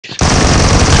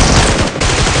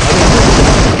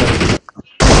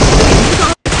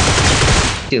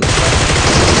എന്നെ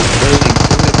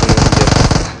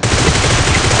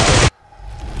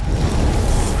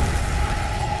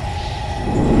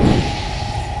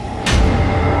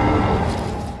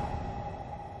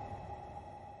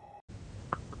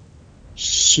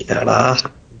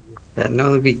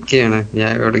ഒന്ന് പിക്കാണ്. ഞാൻ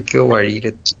എവിടേക്കോ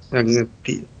വഴിയിലെത്തി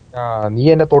അങ്ങെത്തി. നീ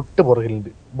എന്നെ തൊട്ട് പുറകിലുണ്ട്.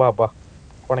 ബാ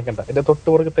കൊണക്കണ്ട, എന്റെ തൊട്ട്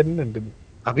പുറകിൽ തന്നെ ഉണ്ട്.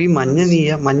 അപ്പൊ ഈ മഞ്ഞ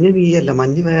നീയല്ല,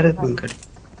 മഞ്ഞ് വേറെ കളി.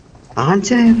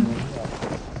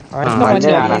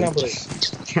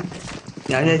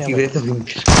 ഞാൻ എനിക്ക്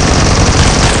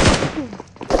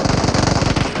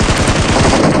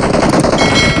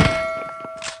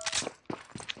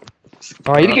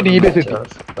ഡി ബേസ് കിട്ടി.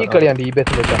 ഈ കളിയാണ് ഡി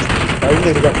ബേസ്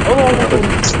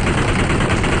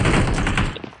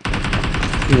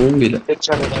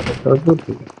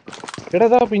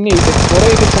എടാ. പിന്നെ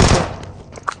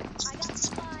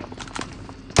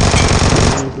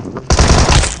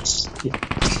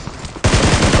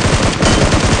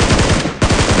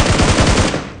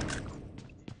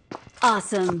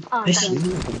Awesome. I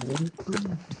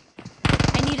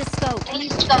need a scope.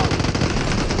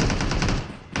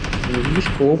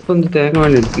 Scope എന്ത് തേങ്ങ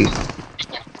വേണ്ടി എടുക്ക്.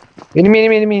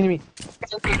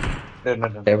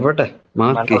 എവിടെ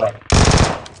മാർക്ക്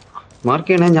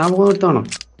ചെയ്യണേ? ഞാൻ പോകത്താണോ?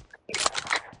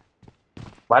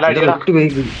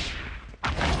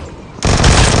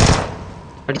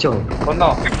 അടിച്ചോ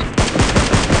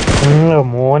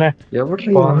മോനെ?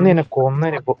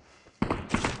 കൊന്നേനിപ്പോ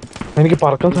എനിക്ക്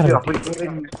പറക്കാൻ സാധനം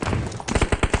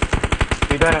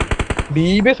ഡി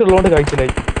ബേസ് ഉള്ളതുകൊണ്ട്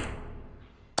കഴിച്ചില്ലായി.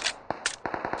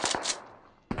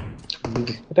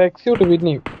 എക്സിക്യൂട്ട്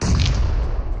പിന്നെ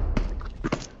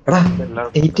എടാ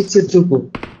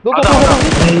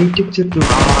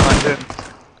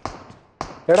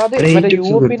അത്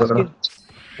യൂറോപ്യൻ ഉണ്ട്.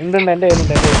 എന്റെ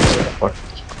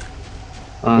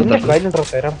കയ്യിലുണ്ടോ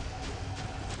തരാം?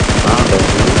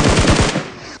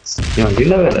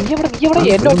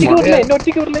 എന്നെ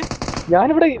ഒറ്റയ്ക്ക് വരില്ലേ?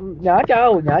 ഞാൻ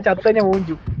ചാവും. ഞാൻ ചത്ത തന്നെ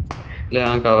മോഞ്ചു.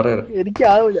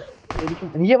 എനിക്കാവൂല.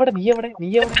 നീ എവിടെ? നീ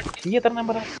എത്ര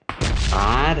നമ്പറാ?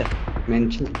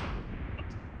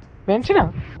 മെൻഷനാ?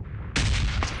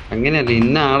 അങ്ങനെയല്ല,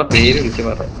 ഇന്ന ആളെ പേര് വിളിച്ച്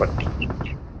പറ പട്ടി.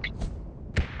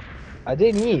 അതെ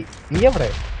നീ എവിടെ?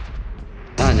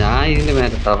 ഞാൻ ഇതിന്റെ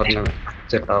മേലെ ടവറിന്റെ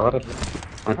ടവറല്ല,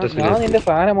 ഞാൻ നിന്റെ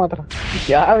സാധനം മാത്രം.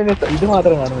 ഞാൻ ഇത്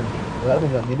മാത്രം കാണുന്നുണ്ട്.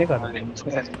 നിന്നെ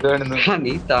കാണുന്നു.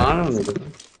 നീ താഴെ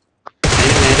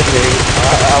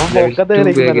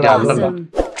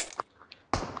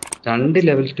രണ്ട്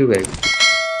ലെവൽ 2 ബാഗ്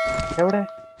എവിടെ?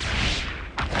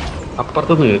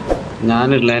 അപ്പുറത്തുനിന്ന് കേൾക്കും.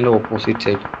 ഞാനുള്ളതിന്റെ ഓപ്പോസിറ്റ്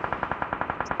സൈഡ്.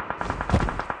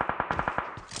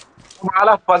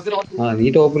 നീ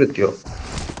ടോപ്പിലെത്തിയോ?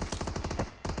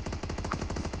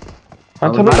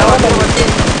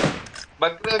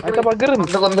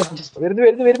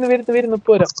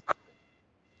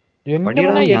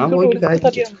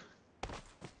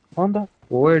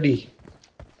 പോയടി.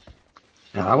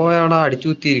 ഞാൻ പോയവിടെ അടിച്ചു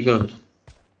കുത്തിയിരിക്കണം.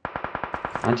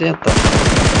 ഞാൻ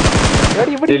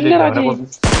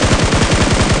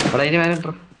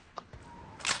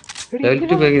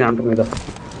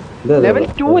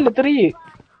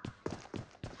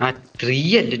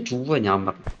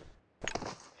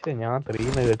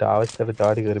 3 കേട്ട് ആവശ്യത്തിന്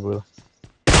ചാടി കയറി പോയത്.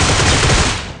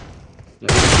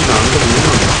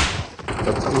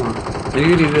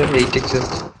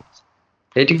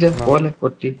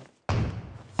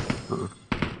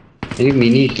 എനിക്ക്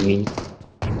മിനി കിട്ടി.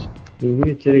 മിനി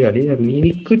വെച്ചൊരു കളി.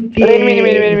 മിനി കിട്ടി.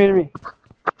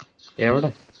 എവിടെ?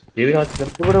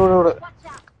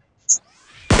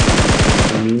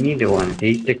 മിനിയുടെ പോവാൻ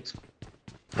 8x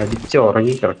അടിച്ച്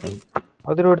ഉറങ്ങി കിടക്കണം.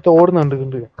 അതിനടുത്ത് ഓടുന്നുണ്ട്.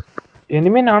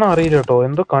 എനിമീനാണോ അറിയില്ല കേട്ടോ.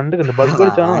 എന്തോ കണ്ടിട്ടുണ്ട്. ബഗ്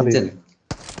കളിച്ചാണോ അറിയില്ല.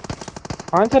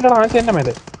 ആൻസന്റെ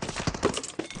മേലെ.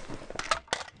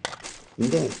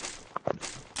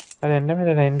 അല്ല എന്റെ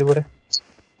മേലല്ല, എന്റെ കൂടെ.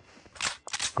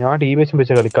 ഞാൻ ഡി ബേസും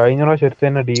വെച്ച കളി. കഴിഞ്ഞ പ്രാവശ്യം എടുത്ത്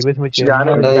തന്നെ ഡി ബേസും വെച്ച്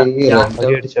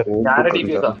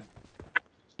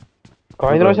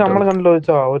കഴിഞ്ഞ പ്രാവശ്യം നമ്മള് കണ്ടല്ലോ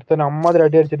വെച്ചാ ഒരുത്തന്നെ അമ്മാതിരി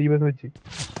അടി അടിച്ച ഡി ബേസും വെച്ച്.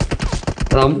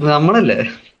 നമ്മളല്ലേ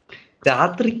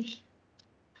രാത്രി?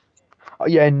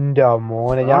 എന്റെ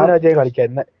മോനെ, ഞാനജയ കളിക്കാൻ.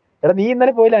 എടാ നീ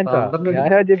ഇന്നലെ പോയില്ല.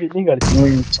 ഞാനജയ പിന്നെയും കളിച്ചു.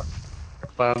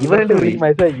 ഇവരെന്റെ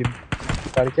മെസ്സേജ് അയക്കുന്നു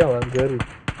കളിക്കാൻ കേറി.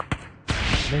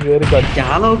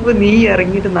 ഞാൻ നോക്കുമ്പോ നീ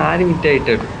ഇറങ്ങിയിട്ട് 4 മിനിറ്റ്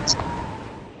ആയിട്ട്.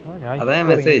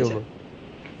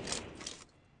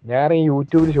 ഞാൻ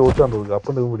യൂട്യൂബിൽ ഷോർട്ട് കണ്ടു തോന്നുന്നു.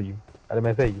 അപ്പം നീ പിടിക്കും. അത്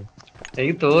മെസ്സേജ് അയക്കും.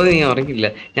 എനിക്ക് തോന്നി നീ ഉറങ്ങില്ല.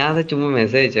 ഞാൻ ചുമ്മാ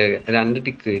മെസ്സേജ് അയച്ച 2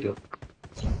 ടിക്ക് വരും.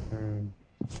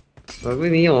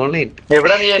 നീ ഓൺലൈൻ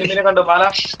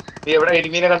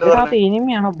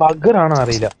എനിമിയാണോ ബഗ്ഗറാണോ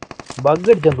അറിയില്ല. ബഗ്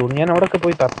അടിച്ചാൻ തോന്നുന്നു. ഞാൻ അവിടെ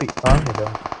പോയി തപ്പി കാണുന്നില്ല.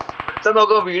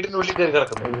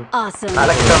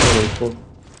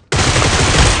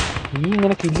 നീ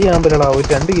ഇങ്ങനെ കില്ല് ചെയ്യാൻ പറ്റടാ. ഒരു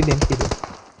 2 കില്ല് എനിക്ക് തരും.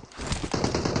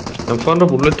 M4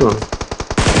 ബുള്ളറ്റ് വേണം.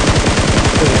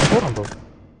 ഉണ്ടോ?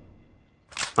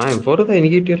 M4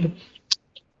 എനിക്ക് കിട്ടിയല്ലോ.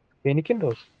 എനിക്കുണ്ടോ?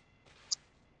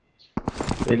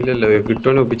 ഇല്ലല്ലോ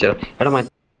കിട്ടുവാൻ ഒപ്പിച്ചാ. എടാ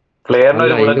പ്ലെയറിന്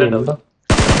ഒരു ബുള്ളറ്റ് ഉണ്ടോ?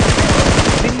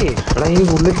 എടാ ഈ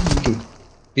ബുള്ളറ്റ്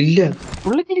ഇല്ലേ?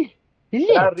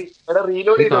 ഇല്ല. എടാ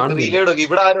റീലോഡ്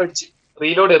ഇവിടെ ആരും അടിച്ച്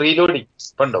റീലോഡ്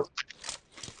ഉണ്ടോ?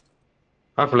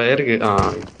 ആ ഫ്ലെയർക്ക്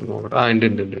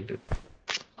ഉണ്ട്.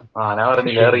 ഞാൻ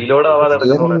പറഞ്ഞില്ല റീലോഡ് ആവാതെ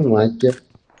മാറ്റിയ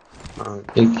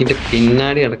എനിക്കിന്റെ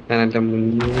പിന്നാടി നടക്കാനല്ല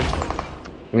മുന്നേ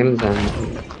അങ്ങനെ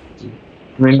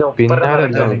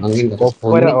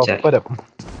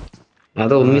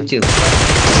അത് ഒന്നിച്ച്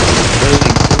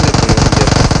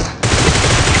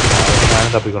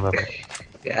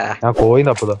ഞാൻ കോയിൻ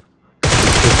തപ്പതാ.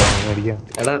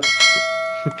 എടാ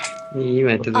നീ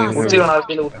മറ്റേ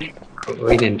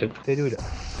തരൂല.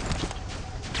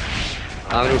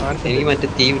 എനിക്ക് മറ്റേ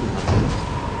തീ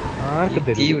ആർക്കും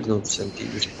തീ തരൂല. വിടുന്നു.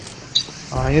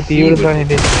 അതിന് തീ വിടുത്താൻ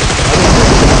എന്റെ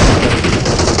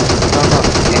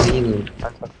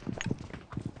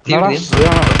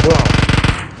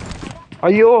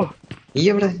അയ്യോ നീ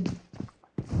എവിടെ?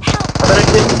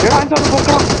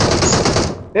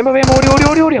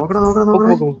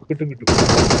 കിട്ടും കിട്ടും.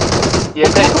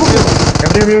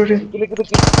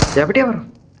 എവിടെയാ പറ?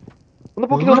 ഒന്ന്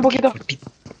പൊക്കിത്താ.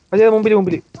 അതെ മുമ്പില്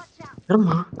വണ്ടി.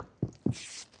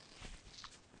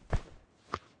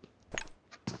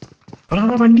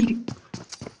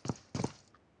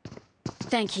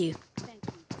 Thank you.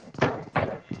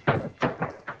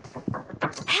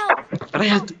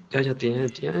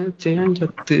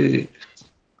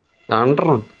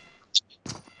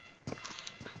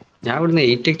 ഞാൻ ഇവിടുന്ന്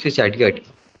 8x വെച്ച് അടി കാട്ടി.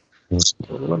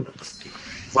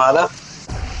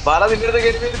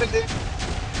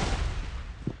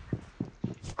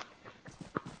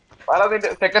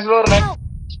 സെക്കൻഡ് ഫ്ലോറിനെ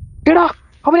എടാ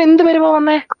അവൻ എന്ത് വരുമ്പോ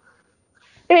വന്നേ?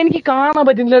 എനിക്ക് കാണാൻ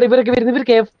പറ്റുന്നില്ല. ഇവരൊക്കെ വരുന്നത്.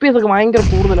 ഇവർക്ക് FPS ഒക്കെ ഭയങ്കര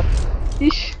കൂടുതലാ.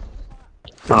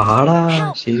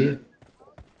 ശരി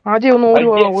അജയ് ഒന്ന്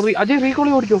അജയ്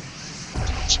റീകോളി ഓടിക്കോ.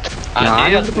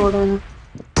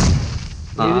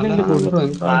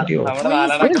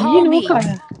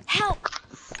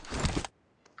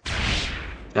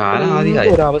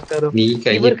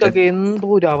 ഇവർക്കൊക്കെ എന്തോ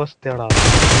ഒരു അവസ്ഥയാടാ.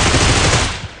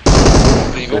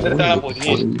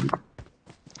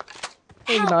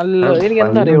 എനിക്ക്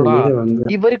എന്താ അറിയൂടാ,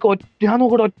 ഇവർക്ക് ഞാൻ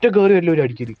നോക്കൂടെ ഒറ്റ കയറി വല്ല ഒരു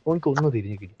അടിക്കല്. എനിക്ക് ഒന്ന്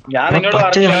തിരിഞ്ഞില്ല.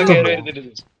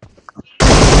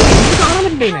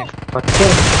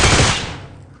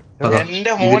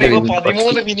 എന്റെ മോനെ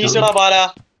 13 ഫിനിഷടാ ബാല.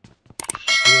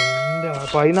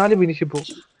 14 ഫിനിഷ് ഇപ്പൊ.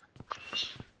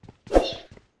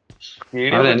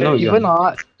 ഇവൻ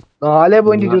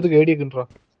 4.20 കേടിയൊക്കെ ഉണ്ടോ?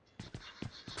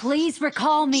 Please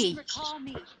recall me.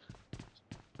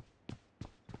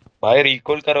 भाई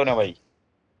റീകോൾ കരോ ना भाई.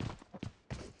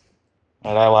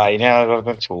 എടാ വായിനെ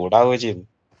ചൂടാവുക ചെയ്തു.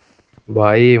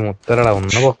 ഭായി മുത്തരടാ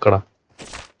ഒന്ന് പൊക്കടാ.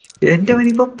 എന്റെ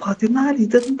ഇപ്പൊ 14.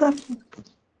 ഇതെന്താ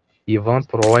ഇവൻ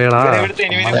പ്രോയടാ.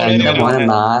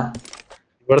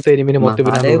 ഇവിടുത്തെ എനിമിന് മൊത്തം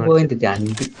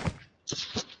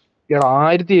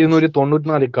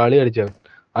 1294 കളി കളിച്ചവൻ.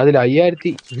 അതിൽ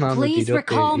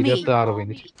 5426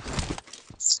 ഫിനിഷ്.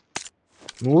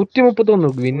 131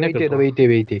 വിന്നെ.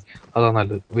 വെയിറ്റ് അതാ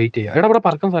നല്ലത്. വെയിറ്റ് ചെയ്യാം. എടാ ഇവിടെ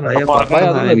പറക്കാൻ സാധനം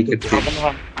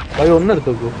ഒന്നെടുത്ത്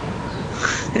നോക്കൂ.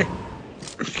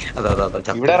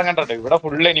 ഇവിടെ ഇറങ്ങണ്ടോ? ഇവിടെ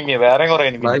ഫുൾ എനിമിയാ. വേറെ കുറെ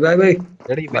എനിമി.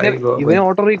 ഇവനെ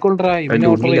ഓട്ടോ റീകോൾഡറാ. ഇവനെ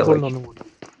ഓട്ടോ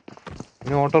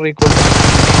റീകോൾ.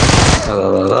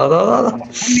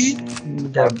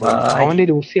 അവന്റെ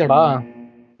രുസിയാടാ.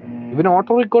 ഇവന്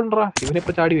ഓട്ടോ റീകോൾഡറാ.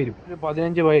 ഇവനിപ്പോ ചാടി വരും.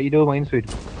 15-20 മൈനസ്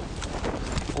വരും.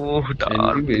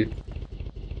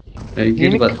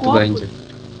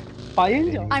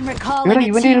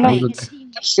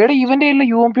 ഇവന്റെ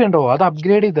UMP ഉണ്ടോ? അത്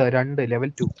അപ്ഗ്രേഡ് ചെയ്ത 2 level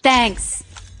 2.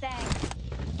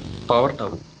 Power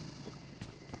tower.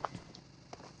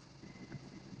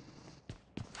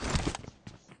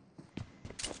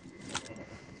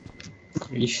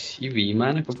 ഈ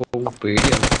വിമാനൊക്കെ പോകുമ്പോ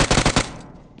പേടിയാണ്.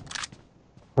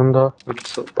 എന്താ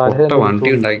വണ്ടി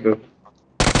ഉണ്ടായിക്കോ.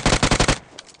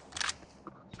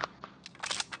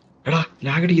 എടാ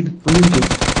ലാഗടിക്കുന്നു.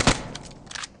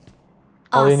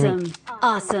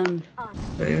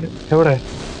 എവിടെ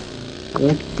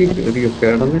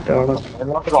കിടന്നിട്ട് അവിടെ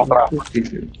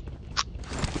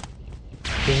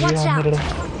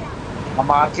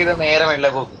മാർക്ക് ചെയ്ത നേരമല്ല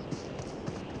പോകും.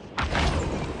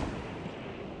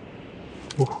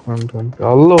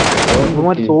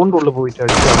 സോണിന്റെ പോയിട്ട്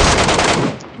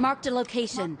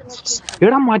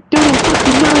എടാ മറ്റേ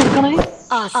എടുക്കണേ.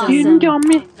 എന്റെ അമ്മ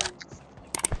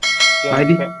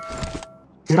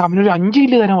ഇവിടെ അവനൊരു 5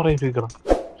 കിലോ തരാൻ പറയാൻ ചോദിക്കണം.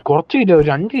 കുറച്ച് കിലോ, ഒരു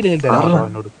 5 കിലോ തരാൻ പറഞ്ഞു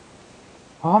അവനോട്.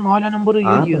 ആ 4 നമ്പർ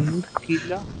എന്ത്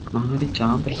കില്ല.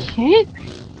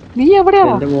 നീ എവിടെയാ?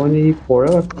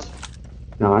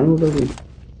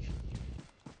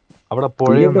 അവിടെ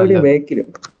പുഴയൊന്നല്ല,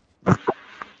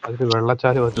 അതിൽ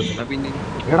വെള്ളച്ചാല് പറ്റത്തില്ല.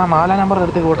 എടാ 4 നമ്പർ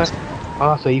എടുത്തേക്ക് പോട്ടെ. ആ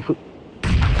സേഫ്.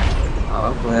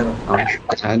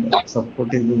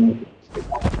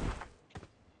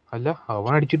 അല്ല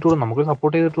അവൻ അടിച്ചിട്ട് കൊടുക്കും, നമുക്ക്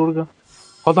സപ്പോർട്ട് ചെയ്തിട്ട് കൊടുക്കാം.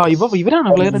 അതാ ഇവരാണ്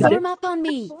പ്ലെയർ അടിച്ചത്. Form up on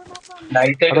me.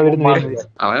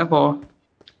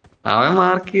 അവൻ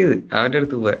മാർക്ക് ചെയ്ത് അവന്റെ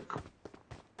അടുത്ത് പോവാ.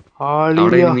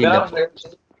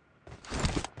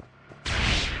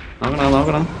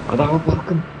 നോക്കണം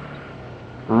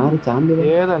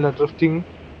ഏതല്ല ഡ്രിഫ്റ്റിംഗ്.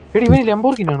 എടി ഇവന്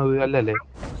ലംബോർഗിനാണ് അല്ലല്ലേ?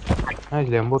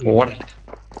 ലംബോർഗിനി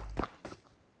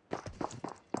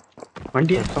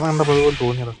വണ്ടി കണ്ടപ്പോ അതുപോലെ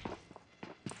തോന്നിയതാ.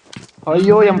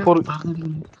 അയ്യോ M4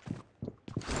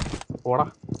 ഓടാ.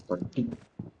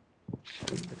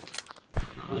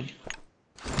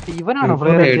 ഇവനാണോ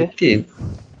പ്ലെയർ?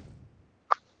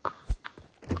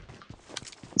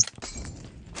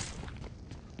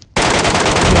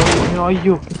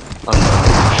 അയ്യോ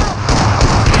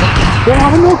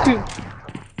അവൻ നോക്ക്.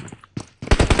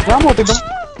 ഞാൻ പോട്ടിപ്പം.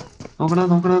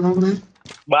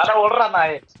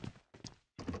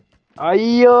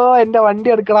 അയ്യോ എന്റെ വണ്ടി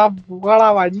എടുക്കടാ, പോടാ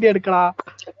വണ്ടി എടുക്കടാ.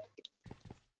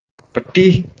 പട്ടി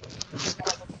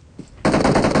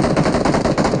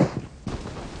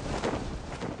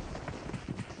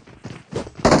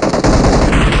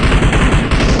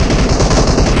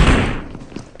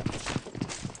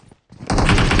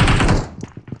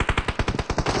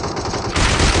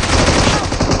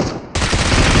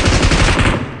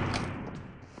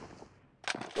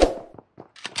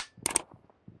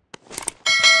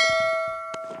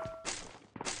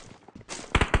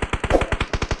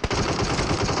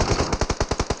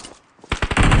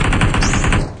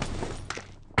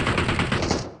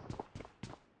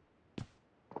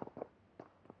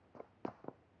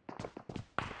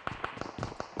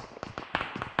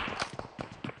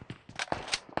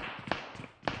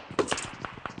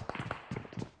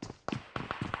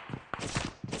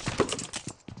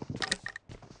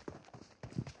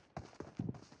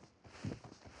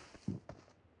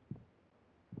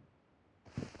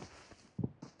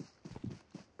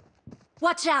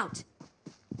Watch out!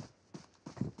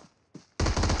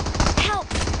 Help!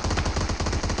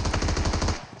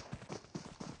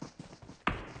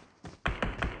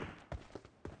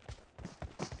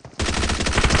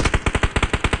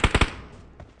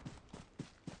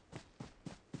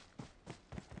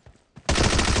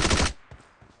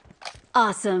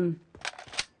 Awesome.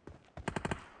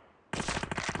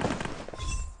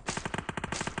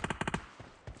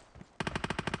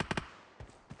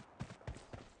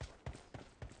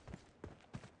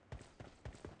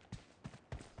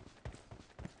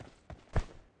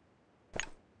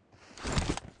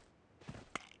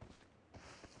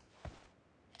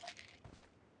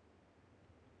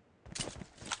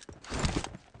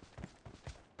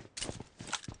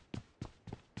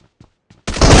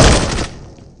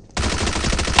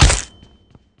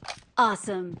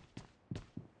 Awesome.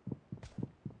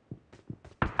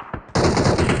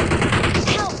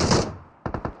 Help!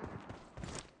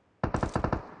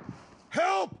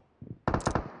 Help!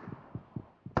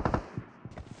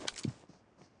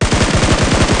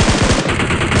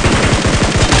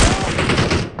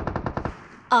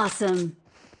 Awesome.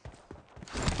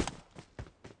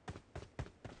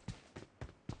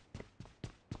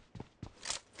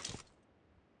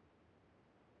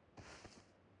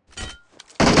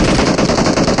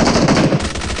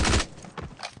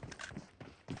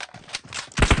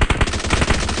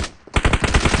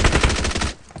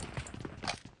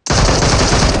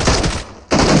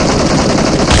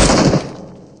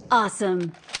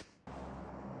 Awesome.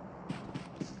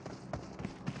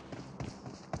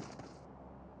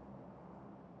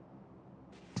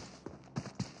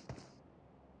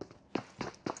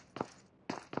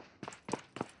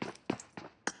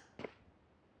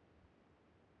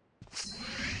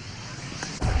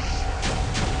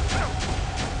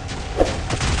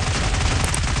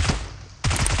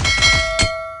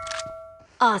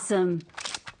 Awesome.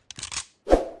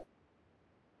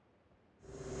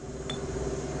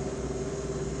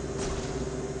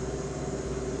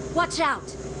 Watch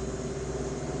out!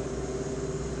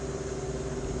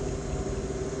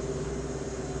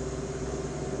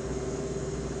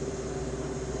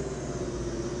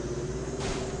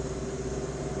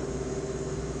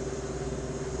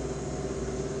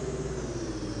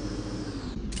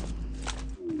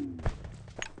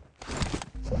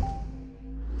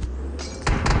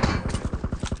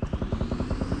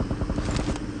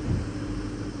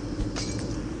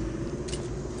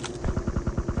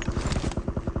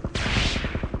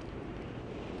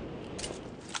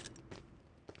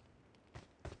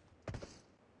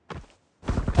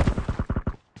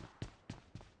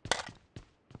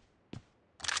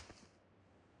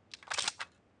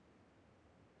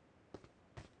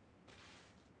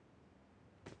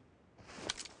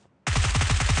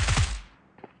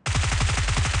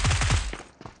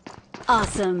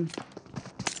 Awesome.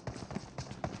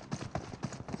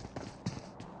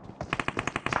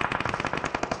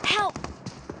 Help!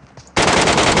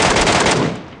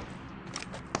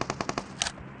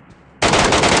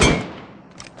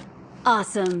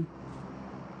 Awesome.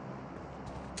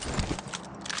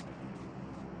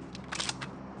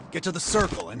 Get to the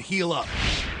circle and heal up.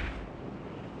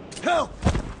 Help!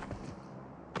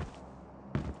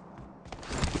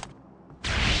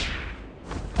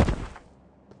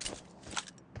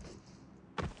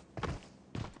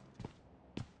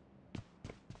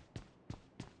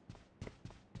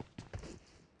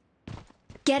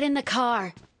 Get in the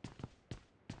car.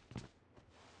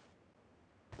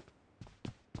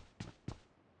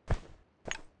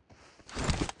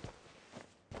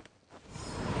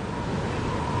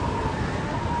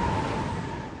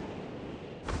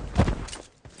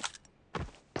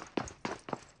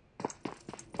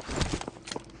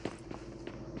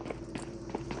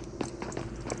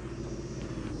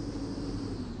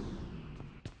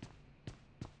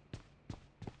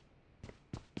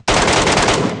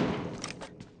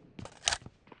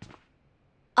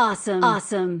 Awesome.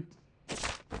 Awesome.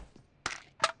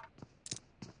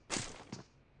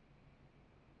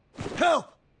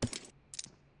 Help!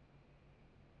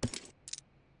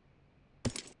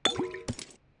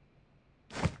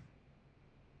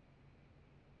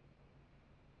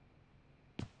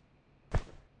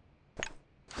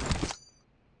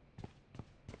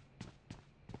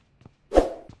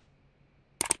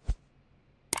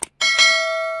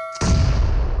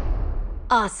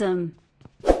 Awesome.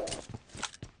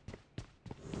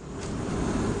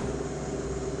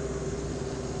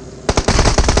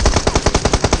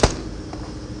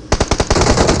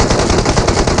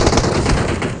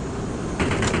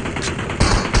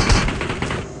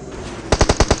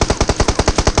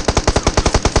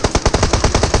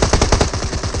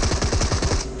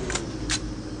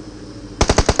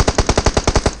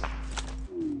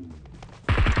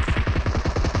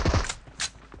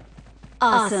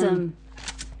 Awesome.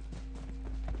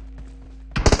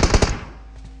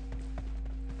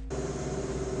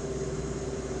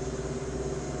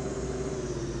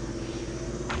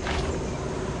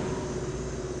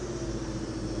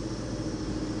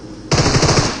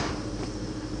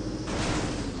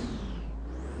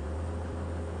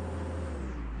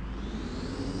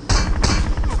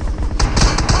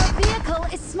 Our vehicle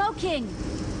is smoking.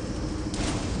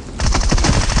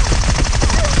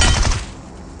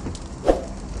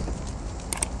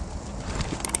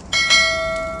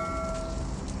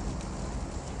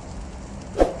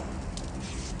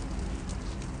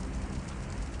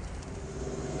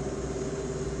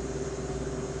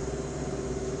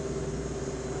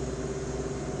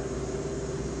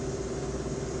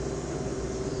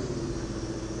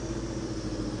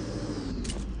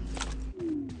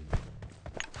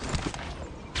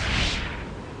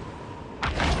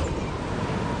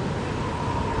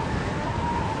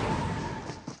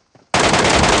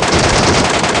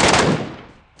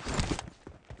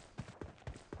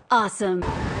 Awesome.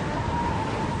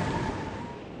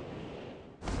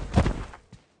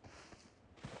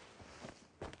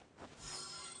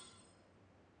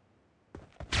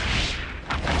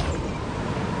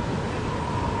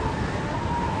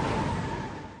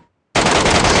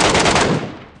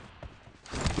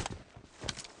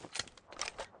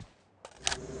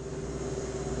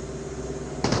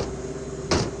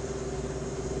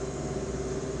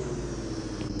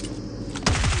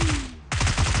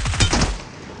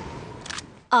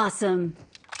 Awesome.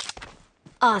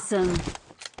 Awesome.